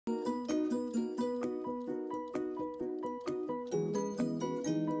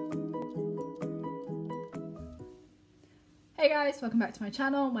Hey guys, welcome back to my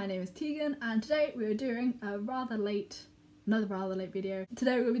channel. My name is Tegan and today we are doing another rather late video.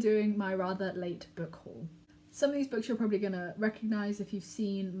 Today we're going to be doing my rather late book haul. Some of these books you're probably going to recognise if you've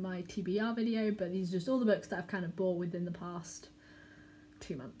seen my TBR video, but these are just all the books that I've kind of bought within the past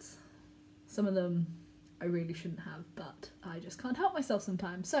 2 months. Some of them I really shouldn't have, but I just can't help myself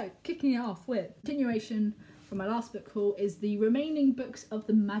sometimes. So, kicking it off with continuation from my last book haul is the remaining books of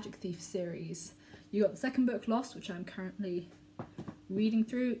the Magic Thief series. You got the second book, Lost, which I'm currently reading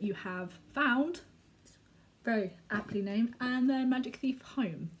through. You have Found, very aptly named, and then Magic Thief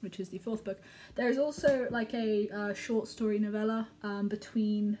Home, which is the fourth book. There is also like a short story novella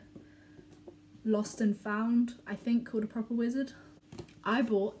between Lost and Found, I think, called A Proper Wizard. I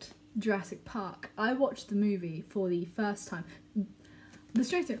bought Jurassic Park. I watched the movie for the first time. The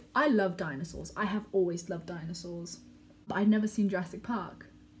strange thing, I love dinosaurs. I have always loved dinosaurs, but I'd never seen Jurassic Park.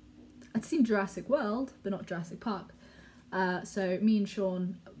 I'd seen Jurassic World, but not Jurassic Park. So me and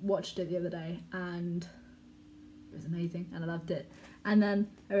Sean watched it the other day and it was amazing and I loved it. And then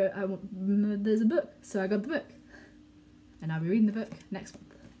there's a book, so I got the book. And I'll be reading the book next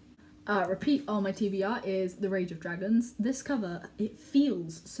month. Repeat on my TBR is The Rage of Dragons. This cover, it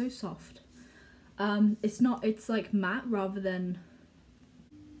feels so soft. It's like matte rather than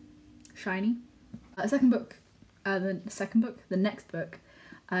shiny. The next book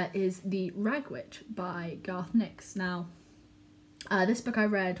is The Rag Witch by Garth Nix. Now, this book I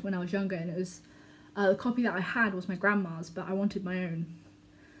read when I was younger, and it was the copy that I had was my grandma's, but I wanted my own,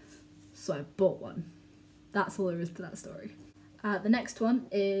 so I bought one. That's all there is to that story. The next one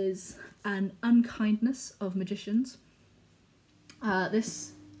is An Unkindness of Magicians.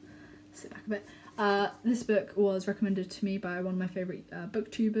 Sit back a bit. This book was recommended to me by one of my favourite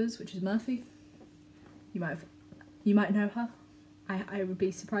booktubers, which is Murphy. You might know her. I would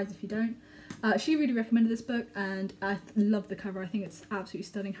be surprised if you don't. She really recommended this book and I love the cover. I think it's absolutely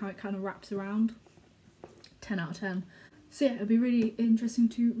stunning how it kind of wraps around. 10 out of 10. So yeah, it'll be really interesting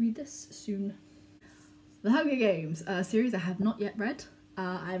to read this soon. The Hunger Games series I have not yet read.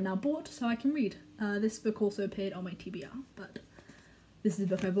 I have now bought so I can read. This book also appeared on my TBR, but this is a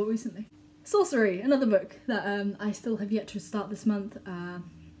book I bought recently. Sorcery, another book that I still have yet to start this month.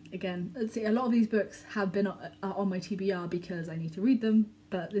 Again, let's see, a lot of these books have been on my TBR because I need to read them,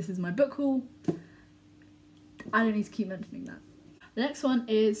 but this is my book haul. I don't need to keep mentioning that. The next one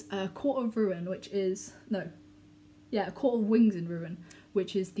is Court of Ruin, Court of Wings in Ruin,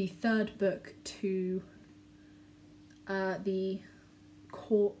 which is the third book to the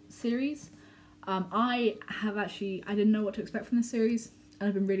Court series. I didn't know what to expect from this series, and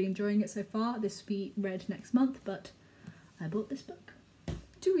I've been really enjoying it so far. This will be read next month, but I bought this book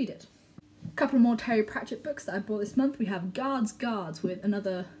to read it. A couple more Terry Pratchett books that I bought this month. We have Guards with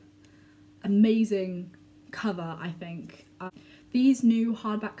another amazing cover, I think. These new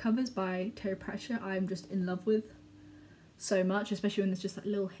hardback covers by Terry Pratchett I'm just in love with so much, especially when there's just that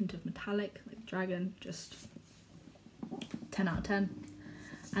little hint of metallic, like dragon, just 10 out of 10.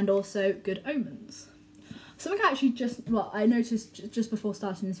 And also Good Omens. Something I noticed just before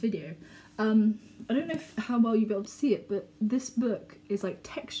starting this video. I don't know how well you'll be able to see it, but this book is like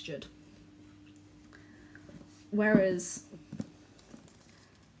textured. Whereas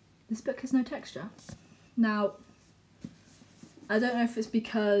this book has no texture. Now, I don't know if it's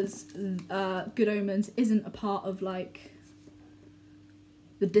because Good Omens isn't a part of like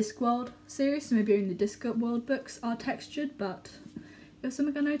the Discworld series, so maybe only the Discworld books are textured, but it was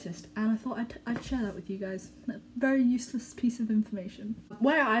something I noticed and I thought I'd share that with you guys. A very useless piece of information.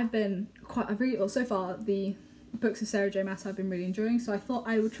 Where I've been so far the books of Sarah J Maas I've been really enjoying, so I thought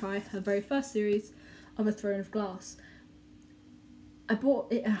I would try her very first series of A Throne of Glass. I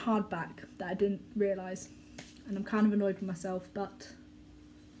bought it in hardback that I didn't realise, and I'm kind of annoyed with myself, but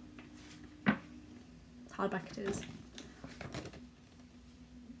hardback it is.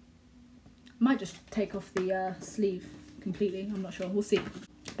 I might just take off the sleeve completely, I'm not sure, we'll see.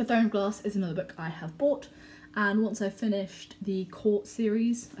 A Throne of Glass is another book I have bought, and once I've finished the Court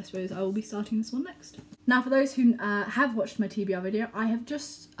series, I suppose I will be starting this one next. Now for those who have watched my TBR video, I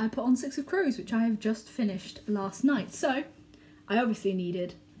put on Six of Crows, which I have just finished last night, so I obviously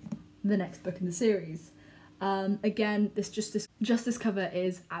needed the next book in the series. Again, this cover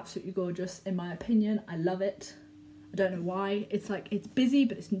is absolutely gorgeous in my opinion. I love it. I don't know why. It's busy,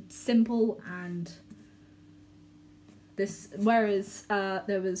 but it's simple, and whereas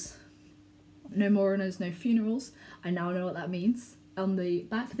there was No Mourners, No Funerals, I now know what that means. On the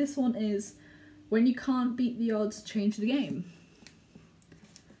back, this one is When You Can't Beat the Odds, Change the Game.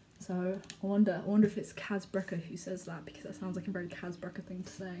 So I wonder if it's Kaz Brekker who says that, because that sounds like a very Kaz Brekker thing to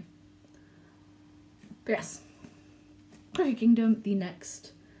say. But yes, Crooked Kingdom, the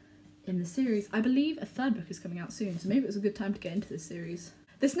next in the series. I believe a third book is coming out soon, so maybe it was a good time to get into this series.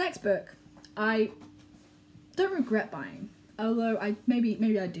 This next book, I don't regret buying, although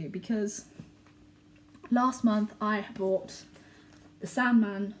maybe I do, because last month I bought The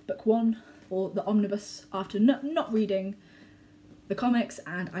Sandman book 1, or the omnibus, after not reading the comics,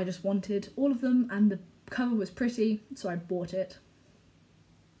 and I just wanted all of them, and the cover was pretty, so I bought it.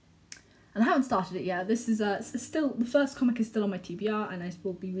 And I haven't started it yet. This is still, the first comic is still on my TBR, and I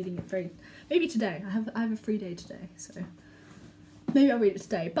will be reading it maybe today. I have a free day today, so maybe I'll read it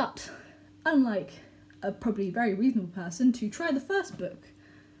today. But unlike a probably very reasonable person, to try the first book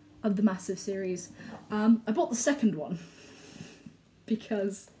of the massive series, I bought the second one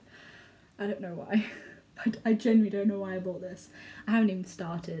because I don't know why. I genuinely don't know why I bought this. I haven't even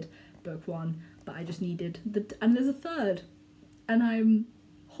started book 1, but I just needed and there's a third, and I'm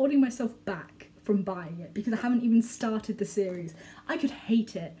holding myself back from buying it because I haven't even started the series. I could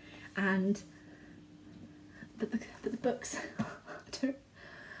hate it, but the books,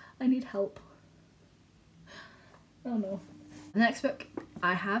 I need help. Oh no. The next book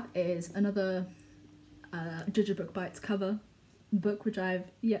I have is another Judge a Book by its cover book, which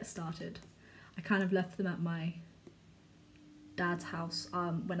I've yet started. I kind of left them at my dad's house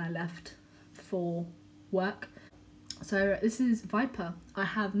when I left for work. So this is Viper. I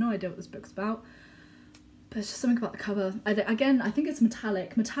have no idea what this book's about, but it's just something about the cover. Again, I think it's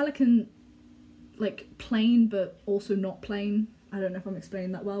metallic and like plain, but also not plain. I don't know if I'm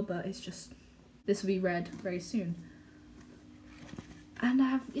explaining that well, but it's just, this will be read very soon. And I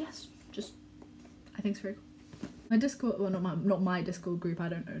have, yes, just, I think it's very cool. My Discord, well not my Discord group, I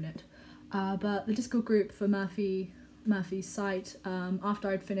don't own it, but the Discord group for Murphy's site, after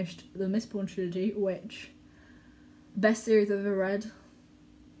I'd finished the Mistborn trilogy, which, best series I've ever read,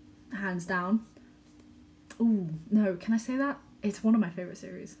 hands down. Ooh, no, can I say that? It's one of my favourite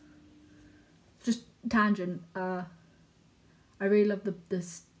series. Just tangent, I really love the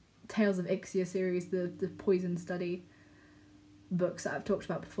Tales of Ixia series, the Poison Study books that I've talked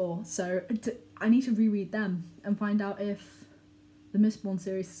about before, so I need to reread them and find out if the Mistborn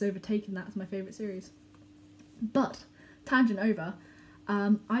series has overtaken that as my favourite series. But, tangent over,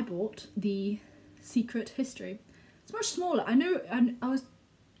 I bought the Secret History. It's much smaller. I know,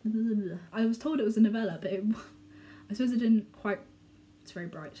 I was told it was a novella, but I suppose it didn't quite, it's very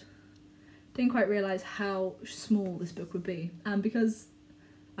bright. Didn't quite realise how small this book would be. And because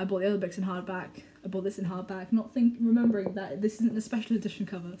I bought the other books in hardback, I bought this in hardback, remembering that this isn't a special edition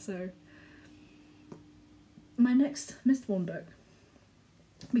cover, so. My next Mistborn book,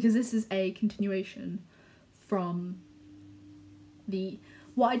 because this is a continuation from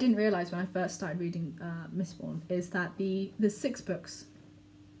what I didn't realise when I first started reading Mistborn is that there's 6 books,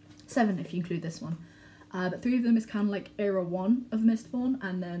 7 if you include this one, but 3 of them is kind of like era 1 of Mistborn,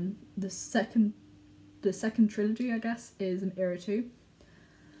 and then the second trilogy, I guess, is an era 2.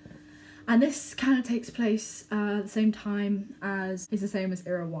 And this kind of takes place at the same time as, is the same as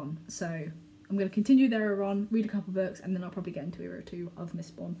era 1, so I'm going to continue the era 1, read a couple books, and then I'll probably get into era 2 of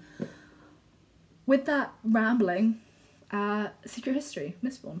Mistborn. With that rambling, Secret History,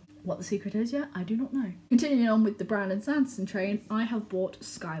 Mistborn. What the secret is yet, I do not know. Continuing on with the Brandon Sanderson train, I have bought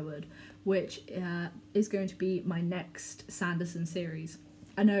Skyward, which is going to be my next Sanderson series.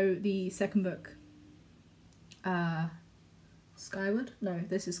 I know the second book, Skyward? No,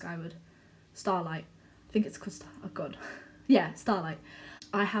 this is Skyward. Starlight. I think it's called, oh god. Yeah, Starlight.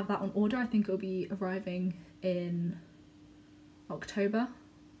 I have that on order. I think it'll be arriving in October.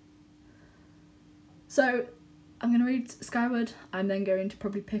 So I'm going to read Skyward. I'm then going to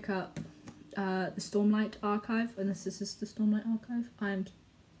probably pick up the Stormlight Archive, unless this is the Stormlight Archive. I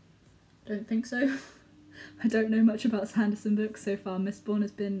don't think so. I don't know much about Sanderson books so far. Mistborn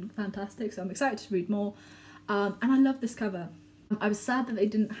has been fantastic, so I'm excited to read more. And I love this cover. I was sad that they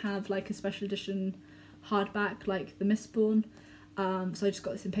didn't have like a special edition hardback like the Mistborn, so I just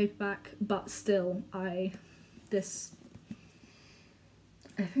got this in paperback, but still, I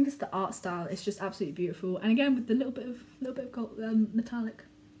think it's the art style, it's just absolutely beautiful, and again with the little bit of gold, metallic,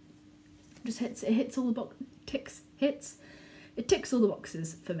 just hits all the it ticks all the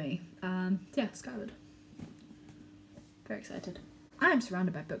boxes for me. Yeah, Skyward. Very excited. I am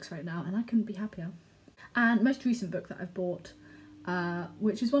surrounded by books right now and I couldn't be happier. And most recent book that I've bought,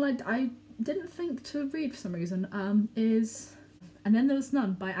 which is one I didn't think to read for some reason, is And Then There Was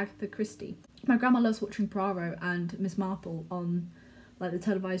None by Agatha Christie. My grandma loves watching Poirot and Miss Marple on like the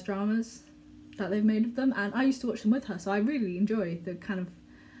televised dramas that they've made of them, and I used to watch them with her, so I really enjoy the kind of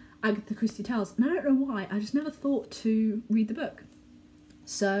Agatha Christie tales, and I don't know why, I just never thought to read the book.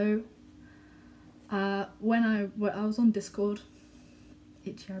 So When I was on Discord,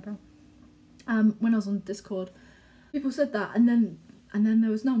 itchy eyebrow. When I was on Discord, people said that, and then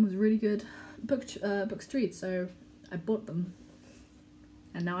there was none was really good books to read, so I bought them,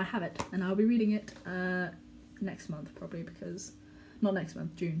 and now I have it, and I'll be reading it next month probably, because not next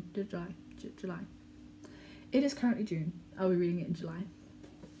month, July. It is currently June. I'll be reading it in July.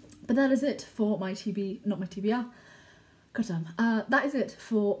 But that is it for my not my TBR. Goddamn. That is it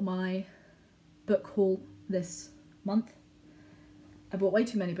for my book haul this month. I bought way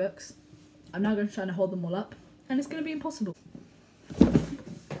too many books. I'm now going to try to hold them all up, and it's going to be impossible.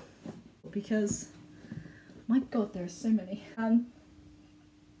 Because, my god, there are so many.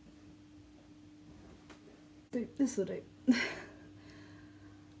 This will do.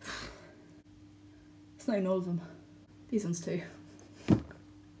 It's not even all of them. These ones too.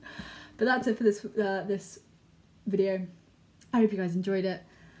 But that's it for this video. I hope you guys enjoyed it.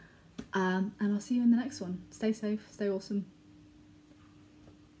 And I'll see you in the next one. Stay safe, stay awesome.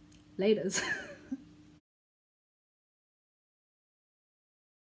 Laters.